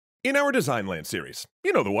In our Designland series,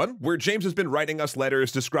 you know the one where James has been writing us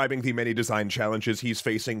letters describing the many design challenges he's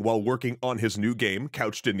facing while working on his new game,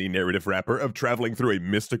 couched in the narrative wrapper of traveling through a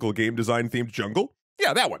mystical game design themed jungle?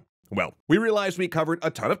 Yeah, that one. Well, we realized we covered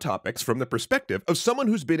a ton of topics from the perspective of someone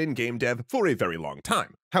who's been in game dev for a very long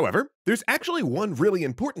time. However, there's actually one really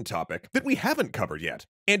important topic that we haven't covered yet,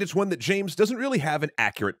 and it's one that James doesn't really have an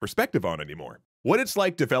accurate perspective on anymore: what it's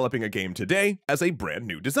like developing a game today as a brand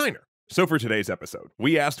new designer. So for today's episode,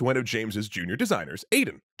 we asked one of James's junior designers,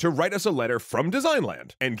 Aiden, to write us a letter from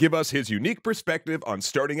Designland and give us his unique perspective on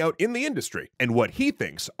starting out in the industry and what he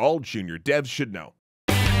thinks all junior devs should know.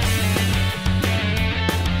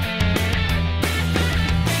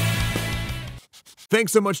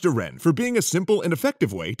 Thanks so much to Ren for being a simple and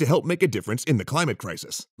effective way to help make a difference in the climate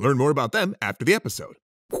crisis. Learn more about them after the episode.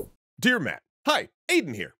 Dear Matt, hi,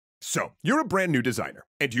 Aiden here. So, you're a brand new designer,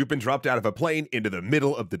 and you've been dropped out of a plane into the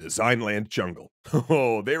middle of the Designland jungle.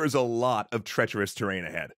 Oh, there is a lot of treacherous terrain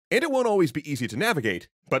ahead, and it won't always be easy to navigate,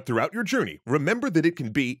 but throughout your journey, remember that it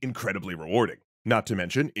can be incredibly rewarding. Not to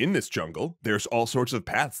mention, in this jungle, there's all sorts of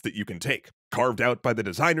paths that you can take, carved out by the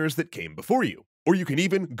designers that came before you. Or you can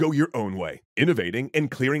even go your own way, innovating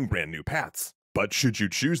and clearing brand new paths. But should you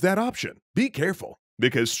choose that option, be careful,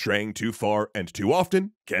 because straying too far and too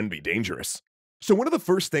often can be dangerous. So one of the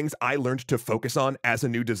first things I learned to focus on as a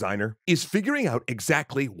new designer is figuring out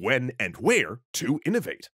exactly when and where to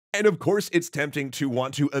innovate. And of course, it's tempting to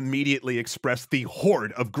want to immediately express the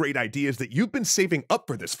horde of great ideas that you've been saving up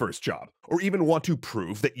for this first job, or even want to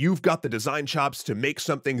prove that you've got the design chops to make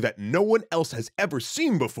something that no one else has ever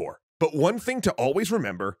seen before. But one thing to always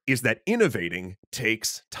remember is that innovating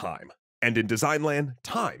takes time. And in Designland,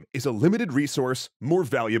 time is a limited resource more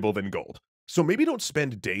valuable than gold. So maybe don't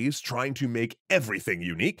spend days trying to make everything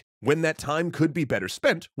unique when that time could be better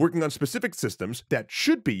spent working on specific systems that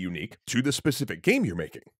should be unique to the specific game you're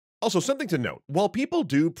making. Also, something to note, while people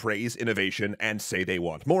do praise innovation and say they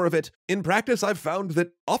want more of it, in practice I've found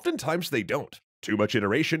that oftentimes they don't. Too much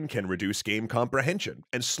iteration can reduce game comprehension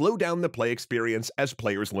and slow down the play experience as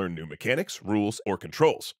players learn new mechanics, rules, or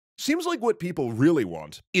controls. Seems like what people really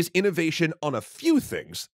want is innovation on a few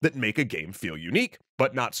things that make a game feel unique,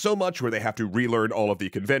 but not so much where they have to relearn all of the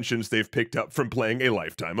conventions they've picked up from playing a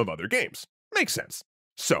lifetime of other games. Makes sense.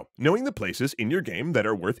 So, knowing the places in your game that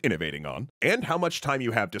are worth innovating on, and how much time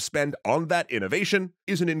you have to spend on that innovation,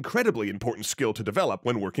 is an incredibly important skill to develop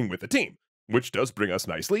when working with a team. Which does bring us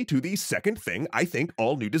nicely to the second thing I think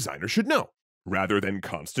all new designers should know. Rather than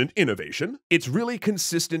constant innovation, it's really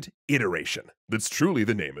consistent iteration that's truly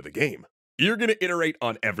the name of the game. You're going to iterate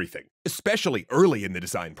on everything, especially early in the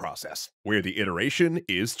design process, where the iteration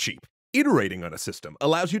is cheap. Iterating on a system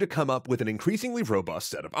allows you to come up with an increasingly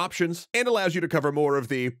robust set of options and allows you to cover more of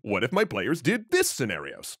the "what if my players did this"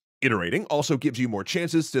 scenarios. Iterating also gives you more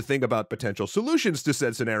chances to think about potential solutions to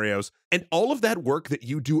said scenarios, and all of that work that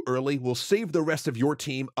you do early will save the rest of your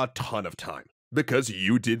team a ton of time. Because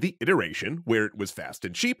you did the iteration where it was fast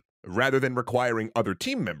and cheap, rather than requiring other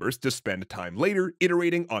team members to spend time later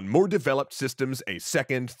iterating on more developed systems a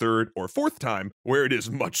second, third, or fourth time, where it is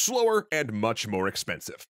much slower and much more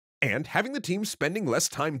expensive. And having the team spending less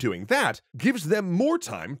time doing that gives them more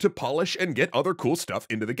time to polish and get other cool stuff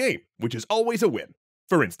into the game, which is always a win.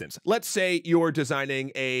 For instance, let's say you're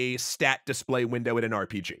designing a stat display window in an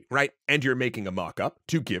RPG, right? And you're making a mock-up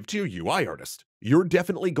to give to your UI artist. You're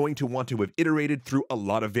definitely going to want to have iterated through a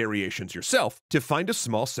lot of variations yourself to find a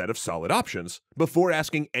small set of solid options before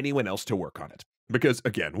asking anyone else to work on it. Because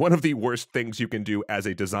again, one of the worst things you can do as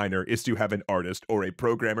a designer is to have an artist or a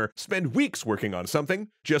programmer spend weeks working on something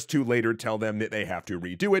just to later tell them that they have to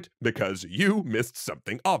redo it because you missed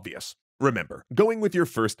something obvious. Remember, going with your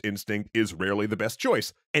first instinct is rarely the best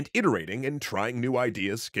choice, and iterating and trying new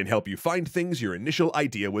ideas can help you find things your initial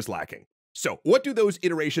idea was lacking. So, what do those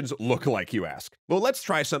iterations look like, you ask? Well, let's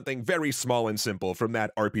try something very small and simple from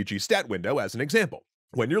that RPG stat window as an example.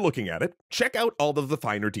 When you're looking at it, check out all of the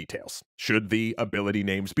finer details. Should the ability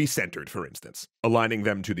names be centered, for instance? Aligning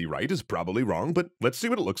them to the right is probably wrong, but let's see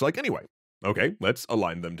what it looks like anyway. Okay, let's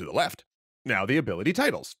align them to the left. Now the ability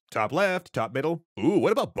titles. Top left, top middle. Ooh,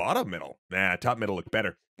 what about bottom middle? Nah, top middle look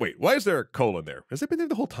better. Wait, why is there a colon there? Has it been there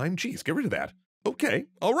the whole time? Geez, get rid of that. Okay,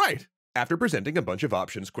 all right. After presenting a bunch of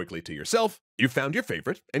options quickly to yourself, you've found your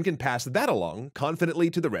favorite and can pass that along confidently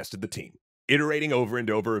to the rest of the team. Iterating over and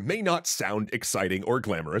over may not sound exciting or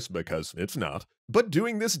glamorous because it's not, but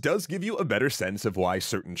doing this does give you a better sense of why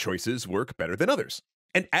certain choices work better than others.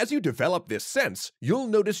 And as you develop this sense, you'll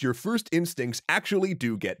notice your first instincts actually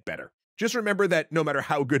do get better. Just remember that no matter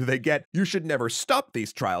how good they get, you should never stop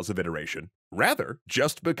these trials of iteration, Rather,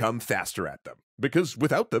 just become faster at them, because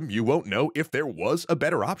without them, you won't know if there was a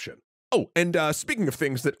better option. Oh, and speaking of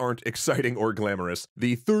things that aren't exciting or glamorous,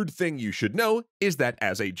 the third thing you should know is that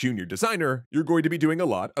as a junior designer, you're going to be doing a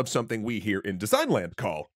lot of something we here in Designland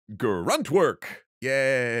call grunt work.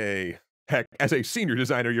 Yay! Heck, as a senior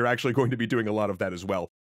designer, you're actually going to be doing a lot of that as well.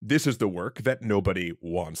 This is the work that nobody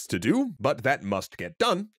wants to do, but that must get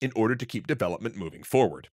done in order to keep development moving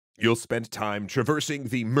forward. You'll spend time traversing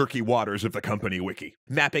the murky waters of the company wiki,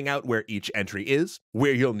 mapping out where each entry is,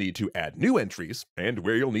 where you'll need to add new entries, and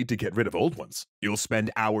where you'll need to get rid of old ones. You'll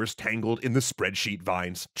spend hours tangled in the spreadsheet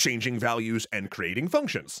vines, changing values and creating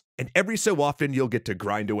functions. And every so often you'll get to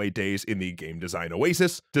grind away days in the game design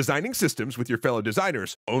oasis, designing systems with your fellow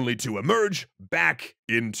designers, only to emerge back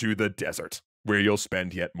into the desert, where you'll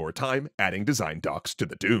spend yet more time adding design docs to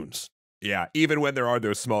the dunes. Yeah, even when there are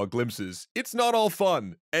those small glimpses, it's not all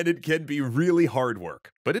fun, and it can be really hard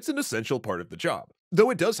work, but it's an essential part of the job.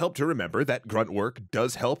 Though it does help to remember that grunt work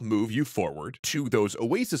does help move you forward to those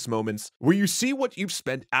oasis moments where you see what you've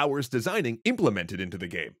spent hours designing implemented into the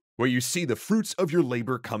game, where you see the fruits of your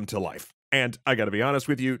labor come to life. And I gotta be honest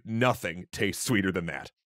with you, nothing tastes sweeter than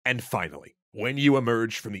that. And finally, when you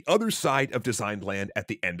emerge from the other side of Designland at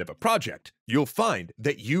the end of a project, you'll find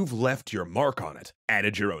that you've left your mark on it,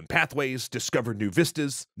 added your own pathways, discovered new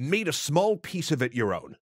vistas, made a small piece of it your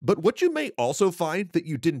own. But what you may also find that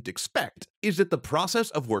you didn't expect is that the process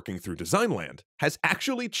of working through Designland has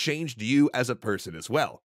actually changed you as a person as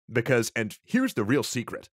well. Because, and here's the real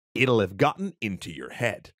secret, it'll have gotten into your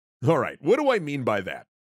head. Alright, what do I mean by that?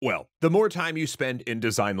 Well, the more time you spend in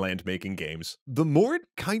Designland making games, the more it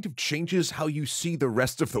kind of changes how you see the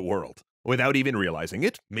rest of the world. Without even realizing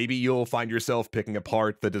it, maybe you'll find yourself picking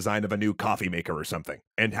apart the design of a new coffee maker or something,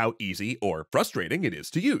 and how easy or frustrating it is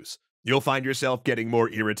to use. You'll find yourself getting more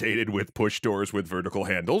irritated with push doors with vertical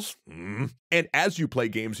handles. And as you play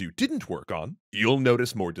games you didn't work on, you'll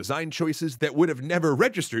notice more design choices that would have never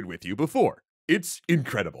registered with you before. It's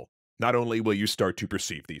incredible. Not only will you start to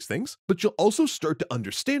perceive these things, but you'll also start to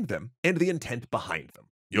understand them and the intent behind them.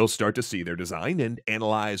 You'll start to see their design and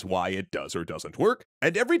analyze why it does or doesn't work.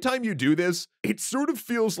 And every time you do this, it sort of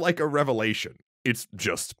feels like a revelation. It's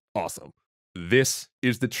just awesome. This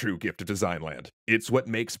is the true gift of Designland. It's what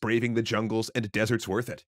makes braving the jungles and deserts worth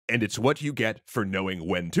it. And it's what you get for knowing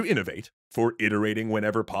when to innovate, for iterating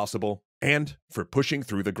whenever possible, and for pushing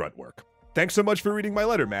through the grunt work. Thanks so much for reading my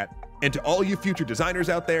letter, Matt. And to all you future designers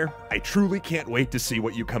out there, I truly can't wait to see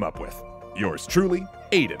what you come up with. Yours truly,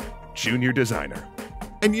 Aiden, Junior Designer.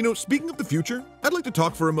 And you know, speaking of the future, I'd like to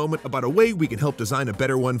talk for a moment about a way we can help design a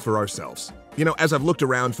better one for ourselves. You know, as I've looked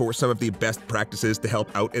around for some of the best practices to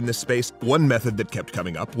help out in this space, one method that kept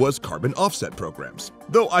coming up was carbon offset programs.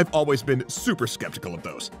 Though I've always been super skeptical of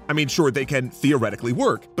those. I mean, sure, they can theoretically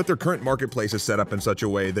work, but their current marketplace is set up in such a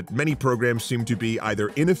way that many programs seem to be either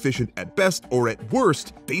inefficient at best or at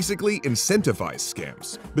worst, basically incentivize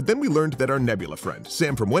scams. But then we learned that our Nebula friend,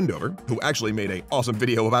 Sam from Wendover, who actually made an awesome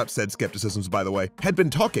video about said skepticisms by the way, had been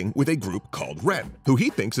talking with a group called Ren, who he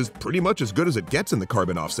thinks is pretty much as good as it gets in the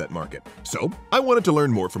carbon offset market. So I wanted to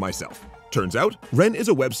learn more for myself. Turns out, Ren is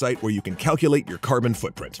a website where you can calculate your carbon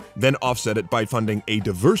footprint, then offset it by funding a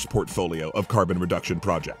diverse portfolio of carbon reduction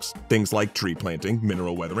projects. Things like tree planting,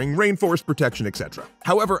 mineral weathering, rainforest protection, etc.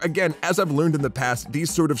 However, again, as I've learned in the past, these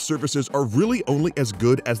sort of services are really only as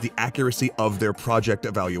good as the accuracy of their project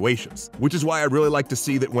evaluations, which is why I really like to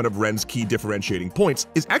see that one of Ren's key differentiating points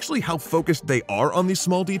is actually how focused they are on these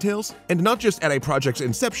small details, and not just at a project's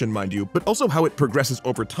inception, mind you, but also how it progresses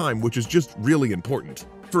over time, which is just really important.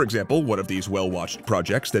 For example, one of these well-watched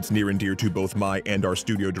projects that's near and dear to both my and our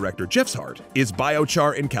studio director Jeff's heart is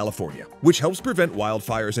biochar in California, which helps prevent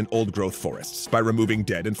wildfires in old-growth forests by removing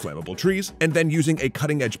dead and flammable trees and then using a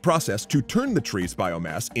cutting-edge process to turn the tree's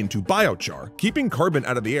biomass into biochar, keeping carbon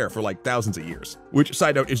out of the air for like thousands of years. Which,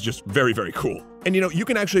 side note, is just very, very cool. And you know, you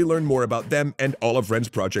can actually learn more about them and all of Ren's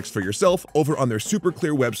projects for yourself over on their super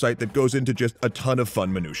clear website that goes into just a ton of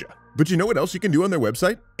fun minutia. But you know what else you can do on their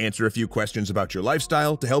website? Answer a few questions about your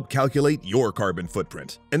lifestyle to help calculate your carbon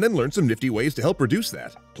footprint, and then learn some nifty ways to help reduce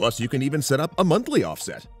that. Plus, you can even set up a monthly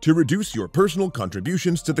offset to reduce your personal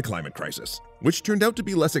contributions to the climate crisis, which turned out to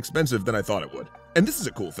be less expensive than I thought it would. And this is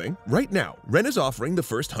a cool thing. Right now, Ren is offering the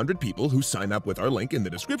first 100 people who sign up with our link in the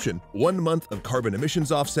description 1 month of carbon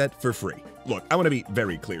emissions offset for free. Look, I want to be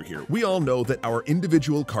very clear here. We all know that our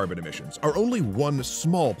individual carbon emissions are only one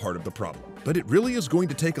small part of the problem, but it really is going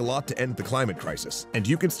to take a lot to end the climate crisis. And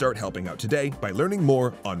you can start helping out today by learning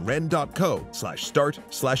more on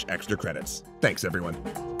ren.co/start/extra credits. Thanks, everyone.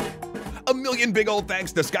 A million big old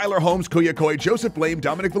thanks to Skylar Holmes, Kuya Koi, Joseph Blame,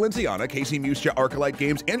 Dominic Valenciana, Casey Muscha, Arcolite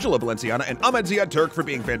Games, Angela Valenciana, and Ahmed Ziad Turk for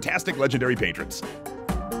being fantastic legendary patrons.